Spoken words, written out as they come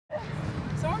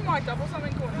someone mic'd up or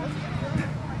something cool?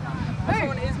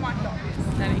 Someone is mic'd up.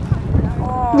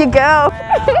 Oh, your girl. Wow.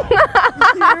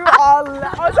 You are.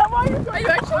 Oh, is that why you're Are you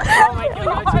actually? Oh my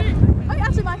god. Are you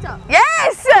actually mic'd up?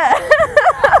 Yes!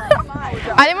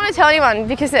 I didn't want to tell anyone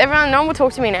because no one will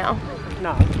talk to me now.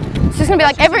 No. It's just going to be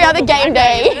like every other game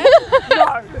day.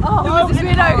 No. Oh, this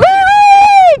weirdo. Woo!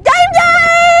 Game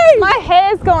day! My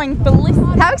hair's going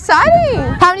ballistic. How exciting!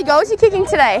 How many goals are you kicking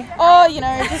today? Oh, you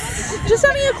know, just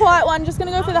having a quiet one. Just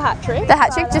gonna go for the hat trick. The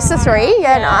hat trick, just the 3?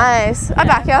 Yeah, nice. I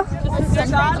back you.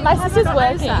 My sister's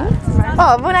working.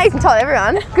 Oh, well now you can tell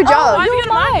everyone. Good job. Why are you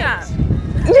gonna like that?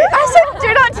 I said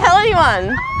do not tell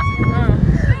anyone.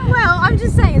 Well, I'm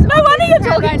just saying. No wonder you're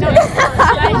talking to me.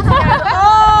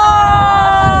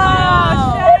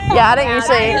 Yeah, I don't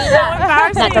usually.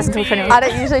 That doesn't talk to anyone. I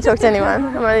don't usually talk to anyone.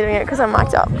 I'm only doing it because I'm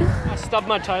mic'd up. I stubbed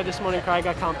my toe this morning, Craig.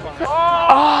 I can't play.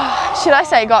 Oh, should I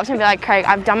say go up to him and be like, Craig,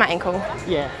 I've done my ankle.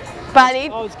 Yeah. But I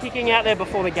was kicking out there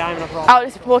before the game and I've rolled. I'll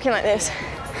just walk in like this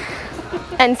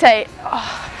and say,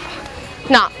 oh,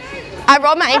 nah, I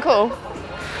rolled my ankle.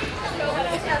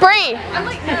 Bree!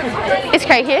 Is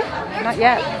Craig here? Not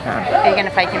yet. Are you going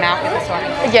to fake him out with this one?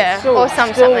 Yeah, or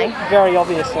something. Very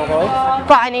obvious, I believe.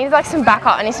 But I need like some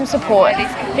backup, I need some support.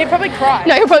 He'd probably cry.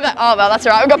 No, he'll probably be like, oh well, that's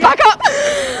alright, we've got backup.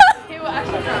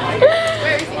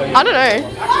 I don't know.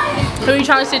 Who are you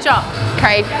trying to stitch up?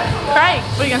 Craig. Craig,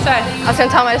 what are you going to say? I was going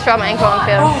to tell him I just rolled my ankle on the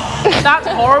field. That's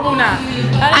horrible, Nat.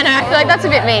 I know, I feel like that's a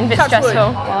bit mean, a bit stressful.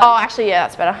 Oh, actually, yeah,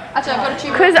 that's better.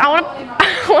 Because I want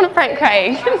to prank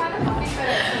Craig.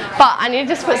 But I need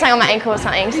to just put something on my ankle or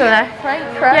something. So that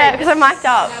yeah, because I'm mic'd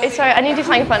up. So I need to do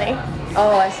something funny.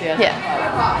 Oh, I see. Yeah.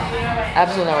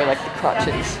 Absolutely like the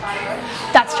crutches.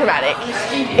 That's dramatic.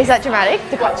 Is that dramatic?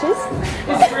 The crutches?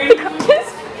 The crutches?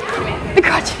 The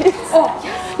crutches. Oh.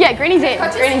 Yeah, Greeny's in.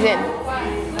 Greeny's in.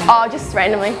 Oh, just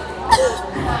randomly.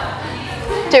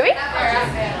 Do we?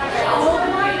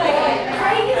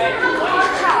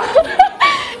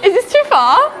 Is this too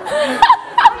far?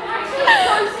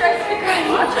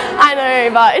 I know,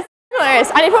 but it's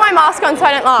hilarious. I need to put my mask on so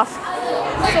I don't laugh.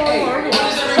 Are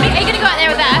you going to go out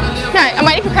there with that? No, I'm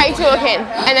waiting for Craig to walk in,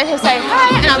 and then he'll say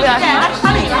hi, and I'll be like,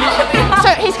 so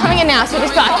he's coming in now, so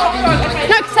just be like,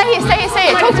 no, stay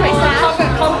here, talk to me.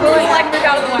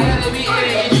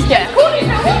 Yeah.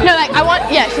 No, like,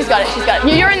 yeah, she's got it.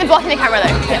 You're in the blocking the camera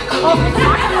though. Yeah.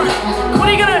 What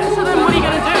are you going to, so then what are you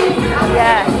going to do?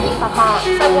 Yeah, I can't.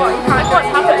 So what, you can't, what's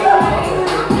happening?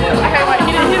 Okay, wait,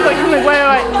 he's like,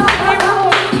 wait.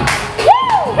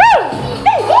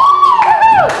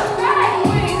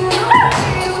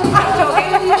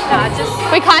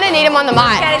 We kind of need him on the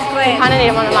mic.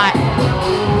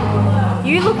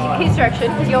 You look his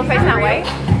direction because you're facing that way.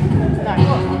 No.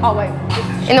 Oh, wait.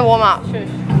 In the warm-up. We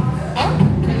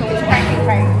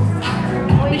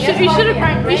should have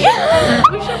pranked. We should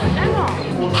have Emma.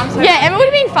 Yeah, Emma would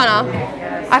have been funner.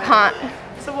 I can't.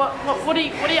 So what are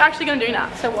you actually going to do now?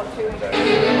 So what do we do?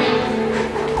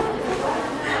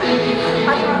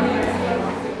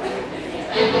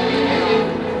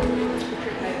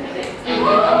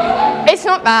 It's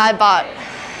not bad, but...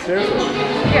 Seriously?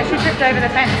 Yeah, she tripped over the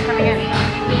fence coming in.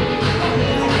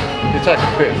 You take a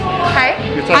piss. Hey?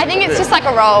 I think it's just like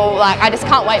a roll, like I just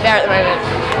can't wait there at the moment.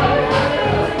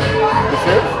 You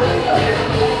serious?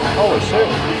 Holy shit.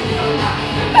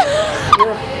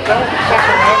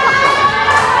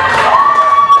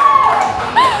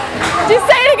 Just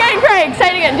say it again, Craig,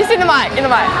 say it again, just in the mic,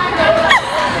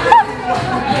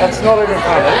 That's not even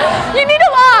funny. You need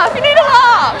to laugh,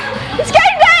 It's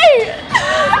game day!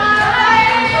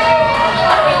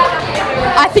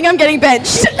 I think I'm getting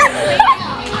benched.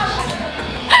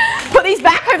 Put these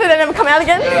back, hopefully they never come out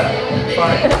again.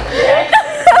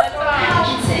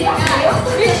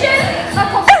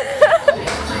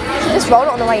 She just rolled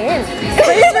it on the way in.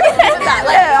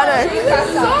 Yeah, I know.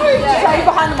 Are you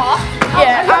behind the mask?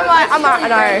 Yeah, I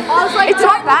know. It's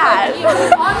not bad.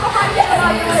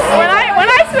 When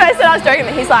I said I was joking,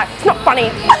 he's like, it's not funny.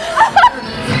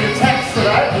 Your text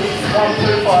today is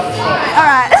 125.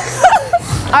 Alright.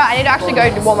 Alright, I need to actually go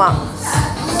to warm up.